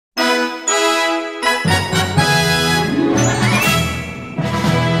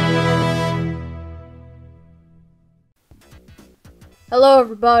Hello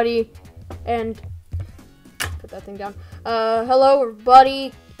everybody, and put that thing down. Hello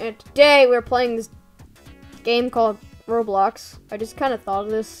everybody, and today we're playing this game called Roblox. I just kind of thought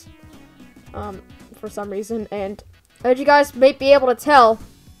of this, for some reason, and as you guys may be able to tell,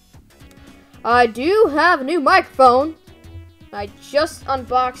 I do have a new microphone. I just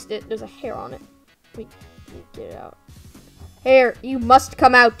unboxed it. There's a hair on it. Let me get it out. Hair, you must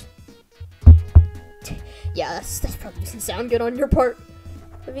come out. Yeah, that probably doesn't sound good on your part.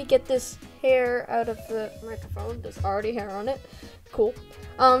 Let me get this hair out of the microphone. There's already hair on it. Cool.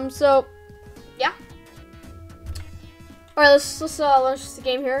 So, yeah. Alright, let's launch the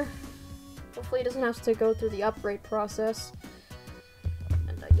game here. Hopefully it doesn't have to go through the upgrade process.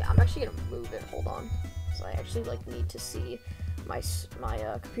 And, yeah, I'm actually gonna move it. Hold on. So I actually, need to see my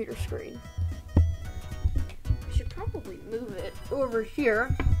computer screen. I should probably move it over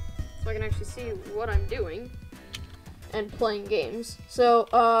here, so I can actually see what I'm doing and playing games. So,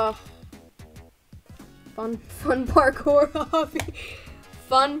 fun parkour hobby.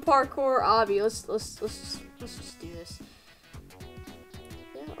 Fun parkour hobby. Let's just do this.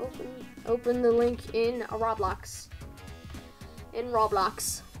 Yeah, open the link in Roblox.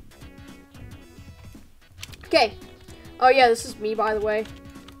 Okay. Oh yeah, this is me, by the way.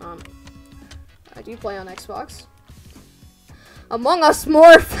 I do play on Xbox. Among Us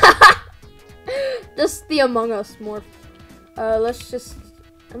morph. Just the Among Us morph. Let's just.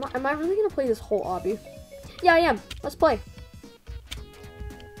 Am I really gonna play this whole obby? Yeah, I am. Let's play.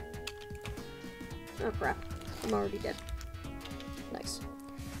 Oh crap! I'm already dead. Nice.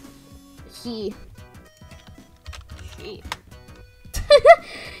 She.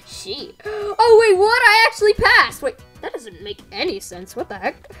 Oh wait, what? I actually passed. Wait, that doesn't make any sense. What the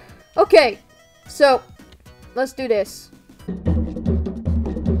heck? Okay, so let's do this.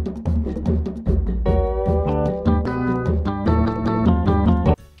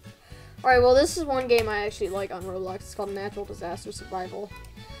 Alright, well, this is one game I actually like on Roblox. It's called Natural Disaster Survival.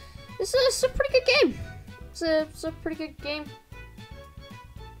 It's a pretty good game. It's a pretty good game.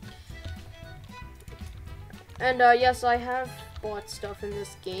 And, yes, I have bought stuff in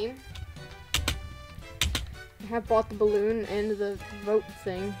this game. I have bought the balloon and the vote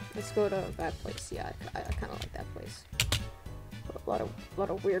thing. Let's go to that place. Yeah, I kind of like that place. A lot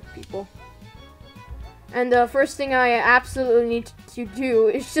of weird people. And the first thing I absolutely need to do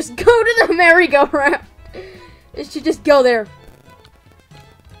is just go to the merry-go-round. It should just go there.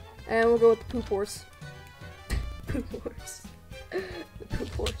 And we'll go with the poop horse. Poop horse. The poop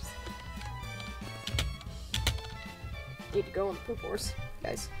horse. Need to go on the poop horse,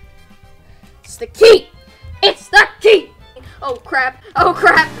 guys. It's the key! It's the key! Oh crap! Oh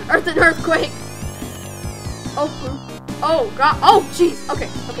crap! Earthquake! Oh poop! Oh god! Oh jeez! Okay.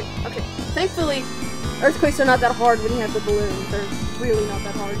 Thankfully, earthquakes are not that hard when you have the balloon. They're really not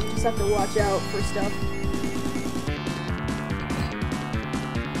that hard. You just have to watch out for stuff.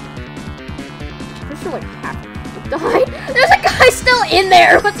 Pretty sure like half the people died. There's a guy still in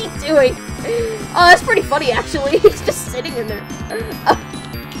there! What's he doing? Oh, that's pretty funny actually. He's just sitting in there.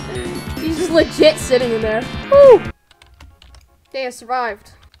 He's just legit sitting in there. Woo! Okay, I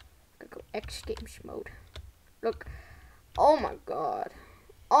survived. Gotta go X Games mode. Look. Oh my god.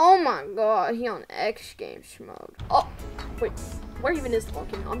 Oh my god, he on X Games mode. Oh, wait, where even is the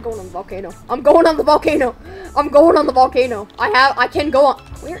volcano? I'm going on the volcano. I'm going on the volcano. I'm going on the volcano. I can go on.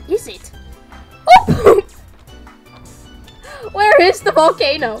 Where is it? Oh, where is the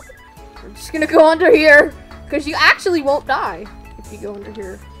volcano? I'm just gonna go under here, because you actually won't die if you go under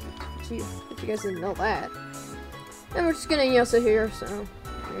here. If you guys didn't know that. And we're just gonna, sit here, so,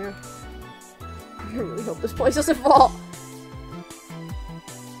 yeah. I really hope this place doesn't fall.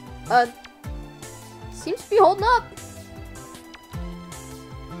 Seems to be holding up.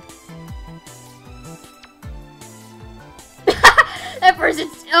 That person,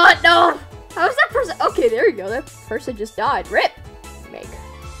 oh no! How is that person? Okay, there you go. That person just died. RIP. Meg.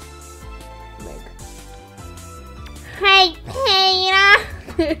 Hey, Peter.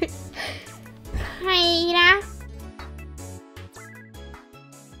 Peter.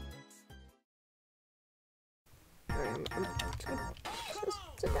 Just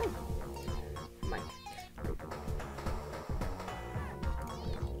sit down. Mike.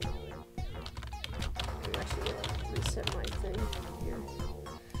 I'm actually gonna reset my thing here.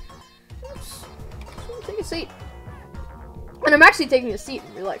 Oops. Just gonna take a seat. And I'm actually taking a seat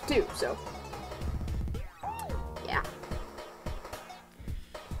in real life too, so. Yeah.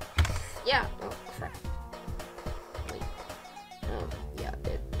 Yeah. Oh, crap. Wait. Yeah,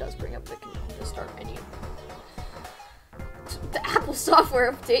 it does bring up the start menu. The Apple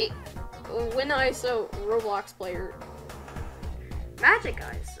software update. When I saw Roblox player Magic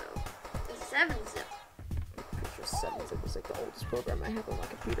Eyes, so the 7-zip. Sure 7-zip is like the oldest program I have on my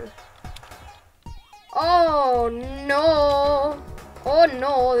computer. Oh no! Oh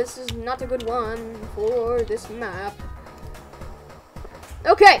no, this is not a good one for this map.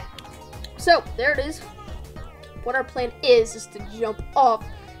 Okay, so there it is. What our plan is to jump off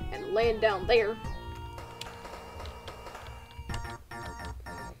and land down there.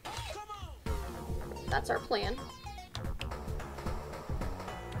 That's our plan.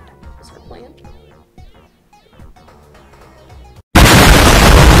 That's our plan.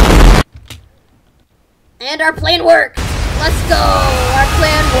 And our plan worked! Let's go! Our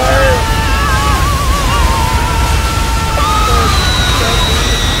plan worked!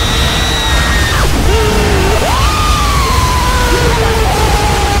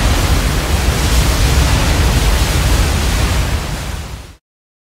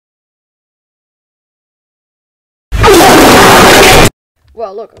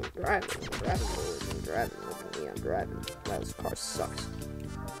 Well, look, I'm driving. Wow, this car sucks.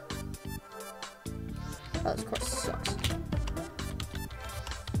 Oh, this car sucks.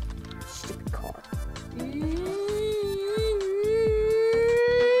 Stupid car.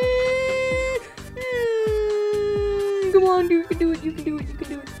 Come on, dude, you can do it, you can do it, you can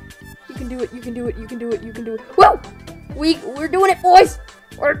do it. You can do it, you can do it, you can do it, you can do it. Whoa! We're doing it, boys!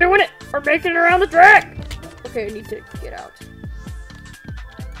 We're doing it! We're making it around the track! Okay, I need to get out.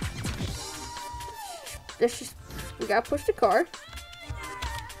 We gotta push the car.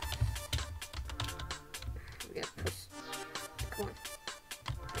 We gotta push. Come on.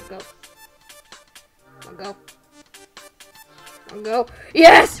 Go. Come on, go. Come on, go.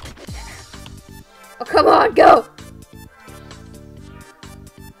 Yes! Oh, come on, go!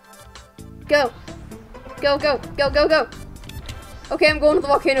 Go. Go, go, go, go, go. Okay, I'm going to the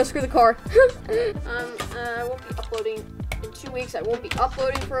volcano. Screw the car. I won't be uploading in 2 weeks. I won't be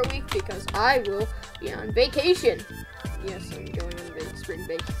uploading for a week because I will be on vacation. Yes, I'm going on spring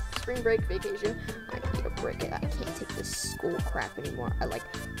break vacation. I need a break. I can't take this school crap anymore. I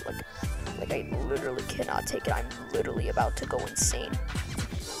literally cannot take it. I'm literally about to go insane.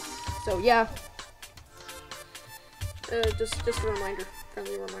 So yeah. Just a reminder,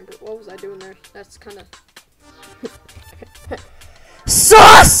 friendly reminder. What was I doing there? That's kind of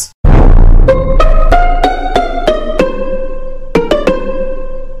sus.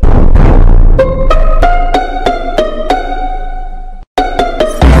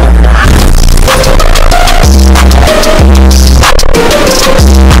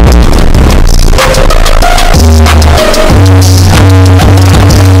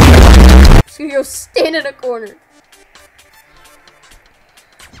 So stand in a corner.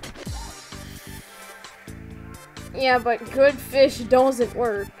 Yeah, but good fish doesn't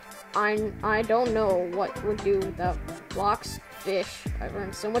work. I don't know what would do without blocks fish. I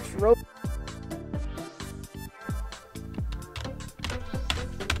learned so much rope.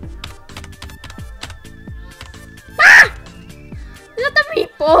 Ah! Is that the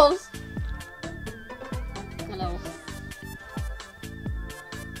meatballs? Hello.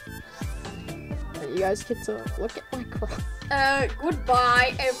 You guys get to look at my crop.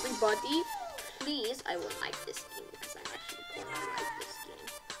 Goodbye, everybody. Please, I will like this game because I'm actually going to like this game.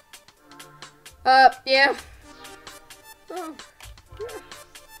 Yeah. Oh, yeah.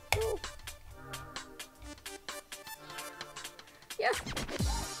 Oh. Yeah.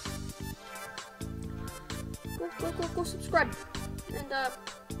 Go subscribe. And,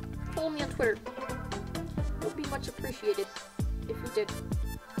 follow me on Twitter. It would be much appreciated if you did. It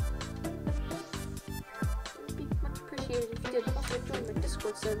would be much appreciated if you did. Also, join the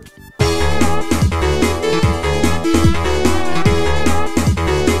Discord server.